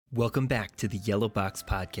Welcome back to the Yellow Box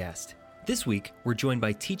Podcast. This week, we're joined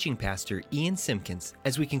by teaching pastor Ian Simpkins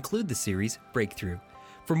as we conclude the series Breakthrough.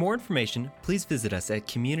 For more information, please visit us at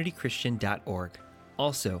communitychristian.org.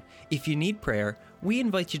 Also, if you need prayer, we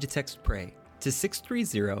invite you to text PRAY to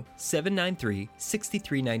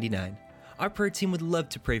 630-793-6399. Our prayer team would love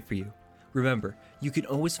to pray for you. Remember, you can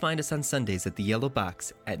always find us on Sundays at the Yellow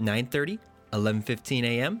Box at 9:30, 11:15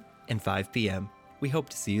 a.m., and 5 p.m. We hope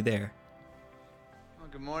to see you there.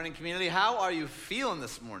 Good morning, community. How are you feeling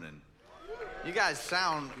this morning? You guys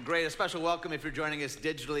sound great. A special welcome if you're joining us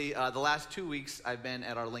digitally. The last 2 weeks, I've been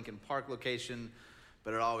at our Lincoln Park location,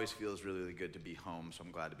 but it always feels really, really good to be home, so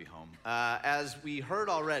I'm glad to be home. As we heard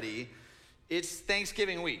already, it's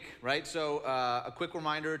Thanksgiving week, right? So a quick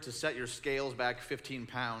reminder to set your scales back 15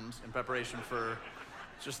 pounds in preparation for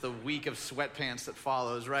just the week of sweatpants that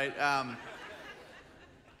follows, right?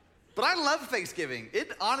 But I love Thanksgiving.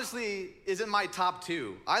 It honestly is in my top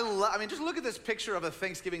two. I mean, just look at this picture of a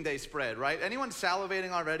Thanksgiving Day spread, right? Anyone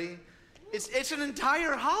salivating already? It's an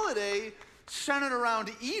entire holiday centered around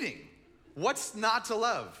eating. What's not to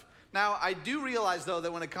love? Now, I do realize, though,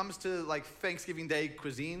 that when it comes to like Thanksgiving Day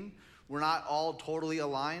cuisine, we're not all totally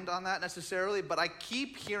aligned on that necessarily, but I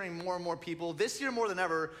keep hearing more and more people, this year more than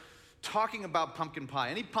ever, talking about pumpkin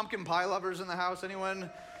pie. Any pumpkin pie lovers in the house? Anyone?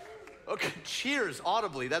 Okay, cheers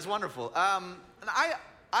audibly. That's wonderful. And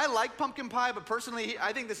I like pumpkin pie, but personally,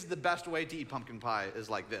 I think this is the best way to eat pumpkin pie is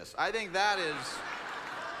like this. I think that is...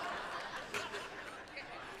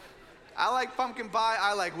 I like pumpkin pie.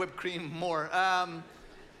 I like whipped cream more.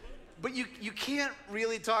 But you can't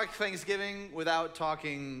really talk Thanksgiving without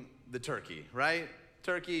talking the turkey, right?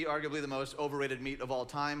 Turkey, arguably the most overrated meat of all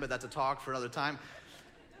time, but that's a talk for another time.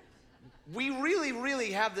 We really,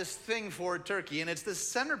 really have this thing for turkey, and it's the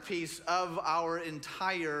centerpiece of our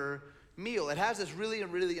entire meal. It has this really,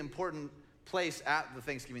 really important place at the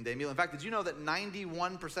Thanksgiving Day meal. In fact, did you know that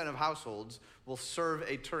 91% of households will serve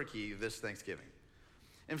a turkey this Thanksgiving?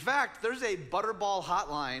 In fact, there's a Butterball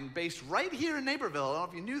hotline based right here in Naperville. I don't know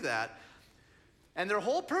if you knew that. And their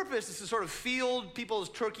whole purpose is to sort of field people's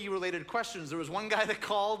turkey-related questions. There was one guy that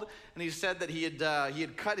called, and he said that he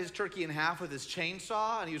had cut his turkey in half with his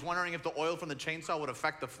chainsaw, and he was wondering if the oil from the chainsaw would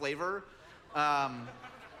affect the flavor.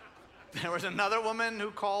 There was another woman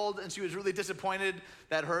who called, and she was really disappointed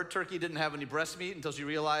that her turkey didn't have any breast meat until she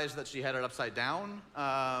realized that she had it upside down.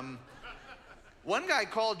 One guy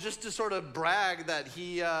called just to sort of brag that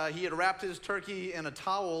he had wrapped his turkey in a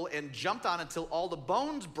towel and jumped on it till all the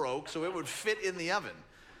bones broke so it would fit in the oven.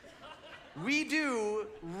 We do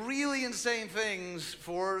really insane things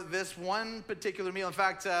for this one particular meal. In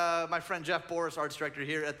fact, my friend Jeff Boris, arts director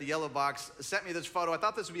here at the Yellow Box, sent me this photo. I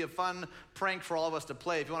thought this would be a fun prank for all of us to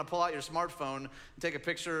play. If you want to pull out your smartphone and take a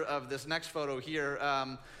picture of this next photo here,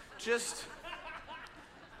 just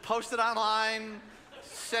post it online,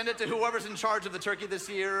 send it to whoever's in charge of the turkey this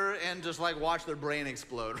year, and just like watch their brain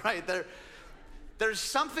explode, right? There's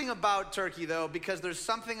something about turkey, though, because there's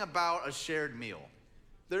something about a shared meal.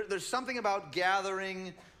 There's something about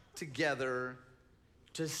gathering together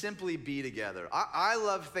to simply be together. I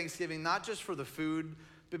love Thanksgiving, not just for the food,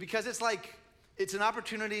 but because it's an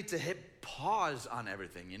opportunity to hit pause on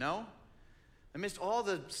everything, you know? Amidst all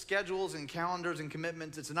the schedules and calendars and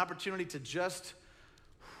commitments, it's an opportunity to just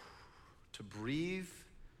to breathe,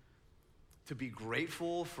 to be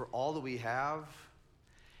grateful for all that we have.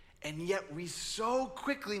 And yet we so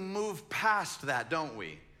quickly move past that, don't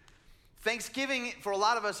we? Thanksgiving for a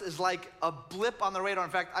lot of us is like a blip on the radar. In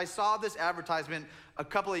fact, I saw this advertisement a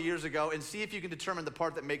couple of years ago, and see if you can determine the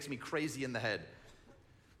part that makes me crazy in the head.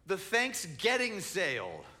 The Thanksgiving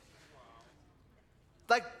sale.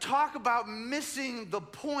 Like, talk about missing the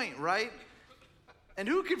point, right? And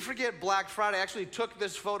who can forget Black Friday? I actually took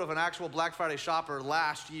this photo of an actual Black Friday shopper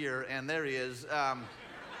last year, and there he is.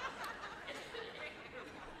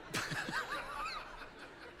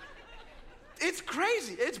 It's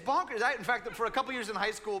crazy. It's bonkers. In fact, for a couple years in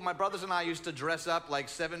high school, my brothers and I used to dress up like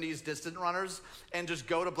 70s distant runners and just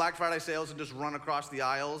go to Black Friday sales and just run across the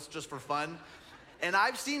aisles just for fun. And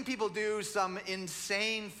I've seen people do some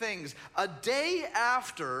insane things. A day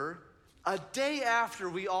after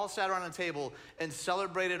we all sat around a table and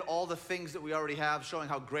celebrated all the things that we already have, showing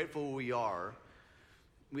how grateful we are,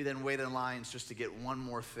 we then wait in lines just to get one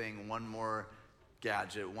more thing, one more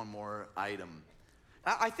gadget, one more item.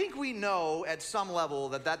 I think we know at some level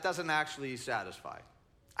that doesn't actually satisfy.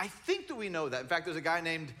 I think that we know that. In fact, there's a guy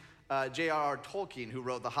named J.R.R. Tolkien who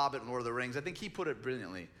wrote The Hobbit and Lord of the Rings. I think he put it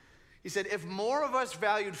brilliantly. He said, if more of us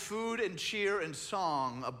valued food and cheer and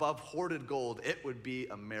song above hoarded gold, it would be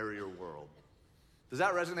a merrier world. Does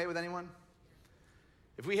that resonate with anyone?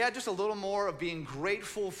 If we had just a little more of being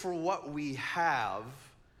grateful for what we have,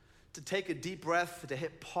 to take a deep breath, to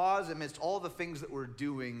hit pause amidst all the things that we're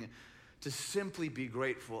doing, to simply be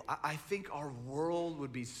grateful, I think our world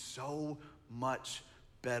would be so much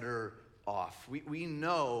better off. We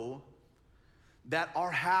know that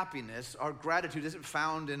our happiness, our gratitude isn't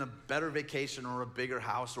found in a better vacation or a bigger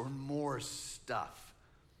house or more stuff.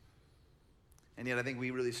 And yet I think we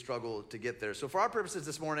really struggle to get there. So for our purposes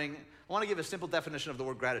this morning, I want to give a simple definition of the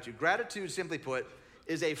word gratitude. Gratitude, simply put,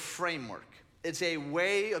 is a framework. It's a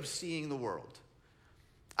way of seeing the world.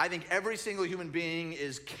 I think every single human being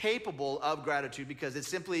is capable of gratitude because it's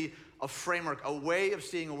simply a framework, a way of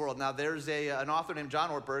seeing the world. Now, there's an author named John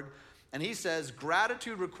Ortberg, and he says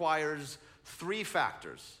gratitude requires three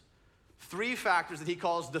factors. Three factors that he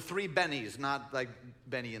calls the three Bennies, not like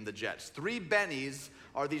Benny and the Jets. Three Bennies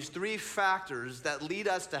are these three factors that lead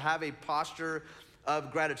us to have a posture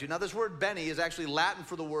of gratitude. Now, this word Benny is actually Latin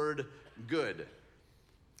for the word good.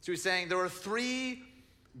 So he's saying there are three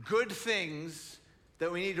good things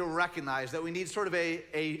that we need to recognize, that we need sort of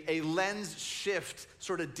a lens shift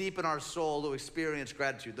sort of deep in our soul to experience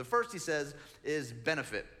gratitude. The first, he says, is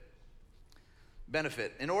benefit.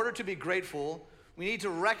 Benefit. In order to be grateful, we need to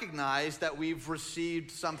recognize that we've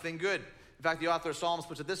received something good. In fact, the author of Psalms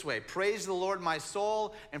puts it this way: praise the Lord, my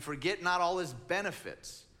soul, and forget not all his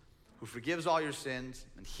benefits, who forgives all your sins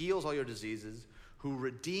and heals all your diseases, who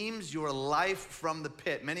redeems your life from the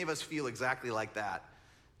pit. Many of us feel exactly like that.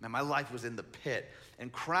 Man, my life was in the pit.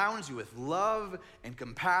 And crowns you with love and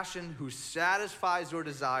compassion, who satisfies your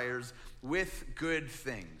desires with good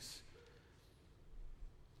things.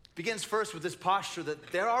 Begins first with this posture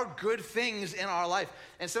that there are good things in our life.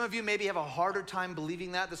 And some of you maybe have a harder time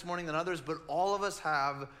believing that this morning than others, but all of us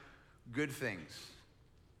have good things.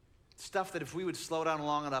 Stuff that if we would slow down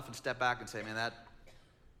long enough and step back and say, man,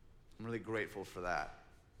 I'm really grateful for that.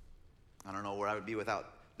 I don't know where I would be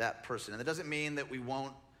without that person. And that doesn't mean that we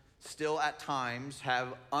won't still at times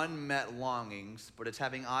have unmet longings, but it's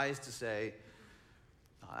having eyes to say,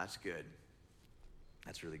 oh, that's good.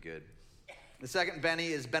 That's really good. The second Benny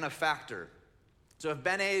is benefactor. So if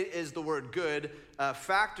bene is the word good,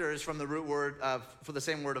 factor is from the root word for the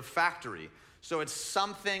same word of factory. So it's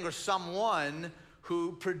something or someone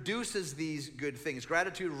who produces these good things.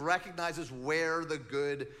 Gratitude recognizes where the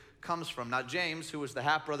good comes from. Now, James, who was the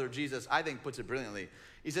half-brother of Jesus, I think puts it brilliantly.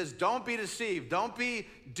 He says, don't be deceived, don't be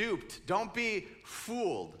duped, don't be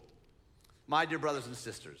fooled. My dear brothers and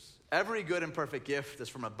sisters, every good and perfect gift is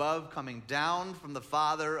from above, coming down from the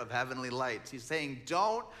Father of heavenly lights. He's saying,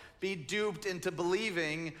 don't be duped into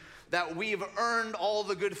believing that we've earned all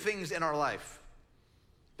the good things in our life.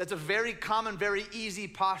 That's a very common, very easy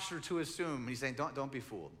posture to assume. He's saying, don't be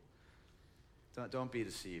fooled. Don't be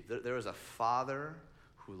deceived. There is a Father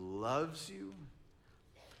who loves you,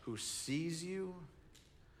 who sees you,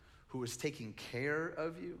 who is taking care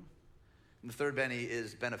of you. And the third Benny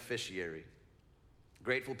is beneficiary.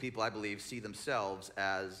 Grateful people, I believe, see themselves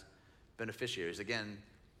as beneficiaries. Again,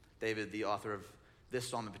 David, the author of this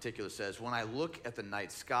psalm in particular, says, when I look at the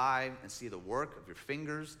night sky and see the work of your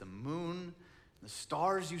fingers, the moon, the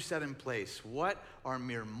stars you set in place, what are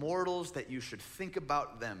mere mortals that you should think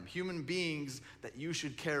about them? Human beings that you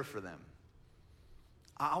should care for them.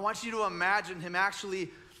 I want you to imagine him actually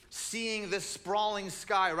seeing this sprawling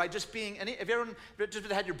sky, right? Have you ever just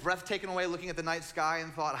had your breath taken away looking at the night sky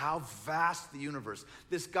and thought how vast the universe,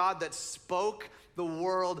 this God that spoke the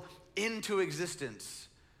world into existence,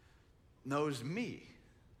 knows me,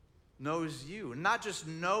 knows you. Not just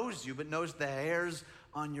knows you, but knows the hairs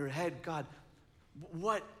on your head. God,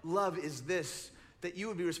 what love is this, that you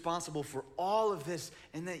would be responsible for all of this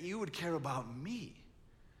and that you would care about me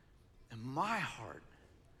and my heart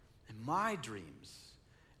and my dreams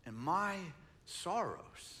and my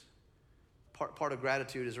sorrows. Part of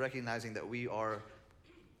gratitude is recognizing that we are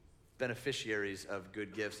beneficiaries of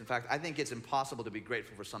good gifts. In fact, I think it's impossible to be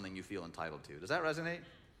grateful for something you feel entitled to. Does that resonate?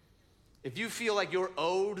 If you feel like you're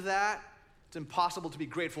owed that, it's impossible to be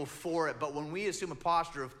grateful for it. But when we assume a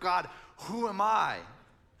posture of, God, who am I?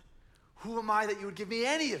 Who am I that you would give me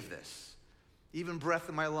any of this? Even breath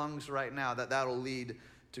in my lungs right now, that'll lead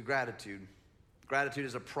to gratitude. Gratitude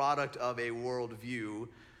is a product of a worldview,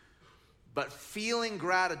 but feeling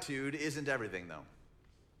gratitude isn't everything, though.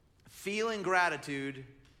 Feeling gratitude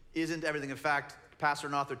isn't everything. In fact, pastor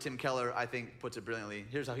and author Tim Keller, I think, puts it brilliantly.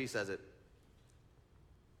 Here's how he says it.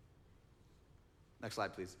 Next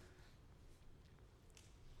slide, please.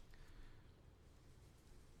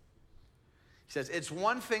 He says, it's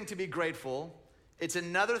one thing to be grateful. It's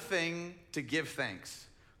another thing to give thanks.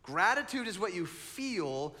 Gratitude is what you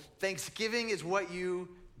feel. Thanksgiving is what you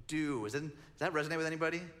do. Does that resonate with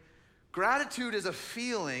anybody? Gratitude is a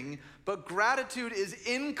feeling, but gratitude is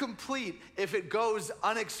incomplete if it goes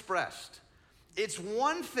unexpressed. It's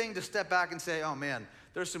one thing to step back and say, oh man,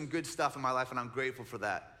 there's some good stuff in my life and I'm grateful for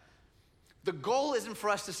that. The goal isn't for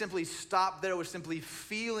us to simply stop there with simply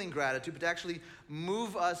feeling gratitude, but to actually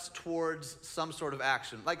move us towards some sort of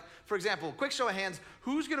action. Like, for example, quick show of hands,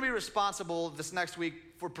 who's gonna be responsible this next week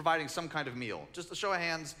for providing some kind of meal? Just a show of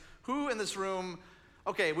hands, who in this room?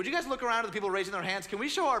 Okay, would you guys look around at the people raising their hands? Can we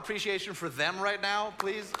show our appreciation for them right now,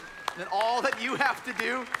 please? And all that you have to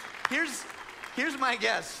do, here's my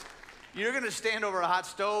guess. You're gonna stand over a hot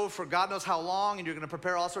stove for God knows how long, and you're gonna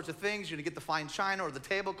prepare all sorts of things. You're gonna get the fine china or the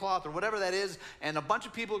tablecloth or whatever that is, and a bunch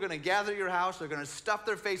of people are gonna gather at your house. They're gonna stuff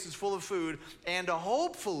their faces full of food, and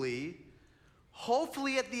hopefully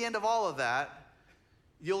at the end of all of that,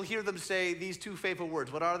 you'll hear them say these two fateful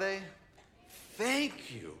words. What are they?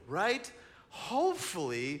 Thank you, right?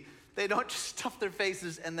 Hopefully, they don't just stuff their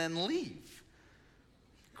faces and then leave.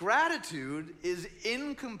 Gratitude is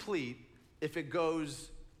incomplete if it goes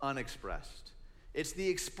unexpressed. It's the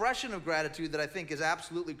expression of gratitude that I think is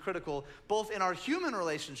absolutely critical, both in our human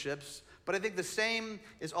relationships, but I think the same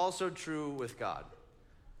is also true with God.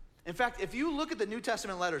 In fact, if you look at the New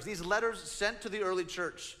Testament letters, these letters sent to the early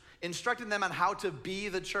church, instructing them on how to be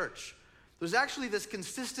the church, there's actually this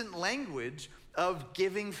consistent language of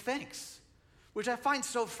giving thanks, which I find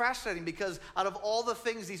so fascinating because out of all the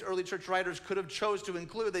things these early church writers could have chose to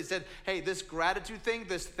include, they said, hey, this gratitude thing,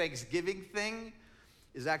 this thanksgiving thing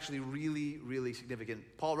is actually really, really significant.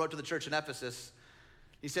 Paul wrote to the church in Ephesus,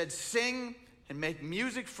 he said, sing and make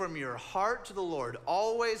music from your heart to the Lord.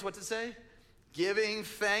 Always, what's it say? Giving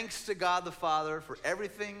thanks to God the Father for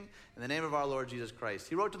everything in the name of our Lord Jesus Christ.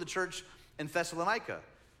 He wrote to the church in Thessalonica, and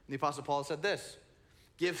the Apostle Paul said this,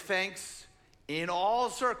 give thanks in all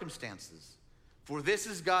circumstances, for this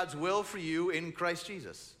is God's will for you in Christ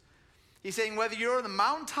Jesus. He's saying whether you're in the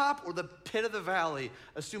mountaintop or the pit of the valley,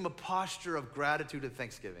 assume a posture of gratitude and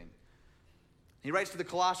thanksgiving. He writes to the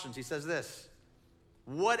Colossians, he says this,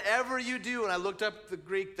 whatever you do, and I looked up the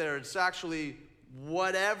Greek there, it's actually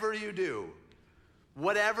whatever you do,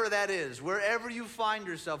 whatever that is, wherever you find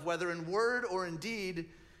yourself, whether in word or in deed,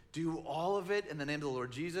 do all of it in the name of the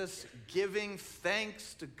Lord Jesus, giving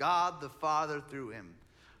thanks to God the Father through him.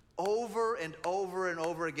 Over and over and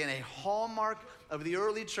over again, a hallmark of the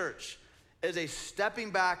early church is a stepping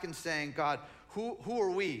back and saying, God, who are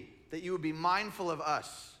we that you would be mindful of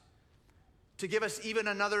us, to give us even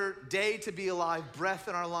another day to be alive, breath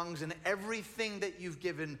in our lungs, and everything that you've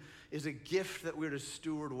given is a gift that we're to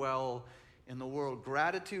steward well in the world.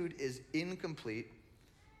 Gratitude is incomplete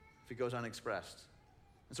if it goes unexpressed.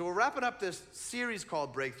 And so we're wrapping up this series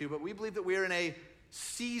called Breakthrough, but we believe that we're in a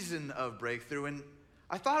season of breakthrough. And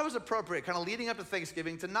I thought it was appropriate, kind of leading up to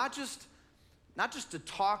Thanksgiving, to not just to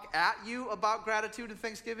talk at you about gratitude and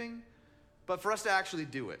Thanksgiving, but for us to actually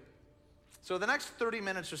do it. So the next 30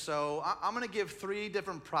 minutes or so, I'm going to give three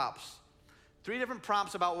different prompts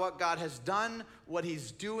about what God has done, what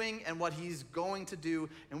he's doing, and what he's going to do,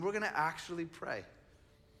 and we're going to actually pray.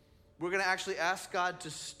 We're going to actually ask God to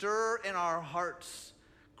stir in our hearts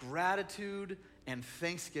gratitude and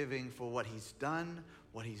thanksgiving for what he's done,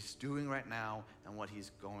 what he's doing right now, and what he's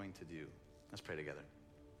going to do. Let's pray together.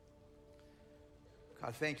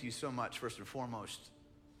 God, thank you so much, first and foremost,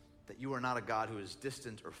 that you are not a God who is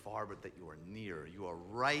distant or far, but that you are near. You are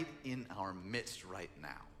right in our midst right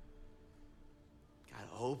now. God,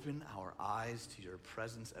 open our eyes to your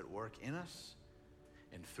presence at work in us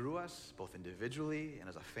and through us, both individually and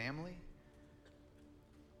as a family.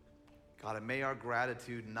 God, and may our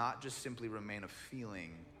gratitude not just simply remain a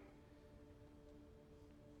feeling.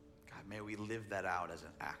 God, may we live that out as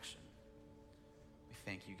an action. We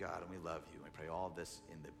thank you, God, and we love you. We pray all of this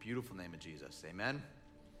in the beautiful name of Jesus. Amen.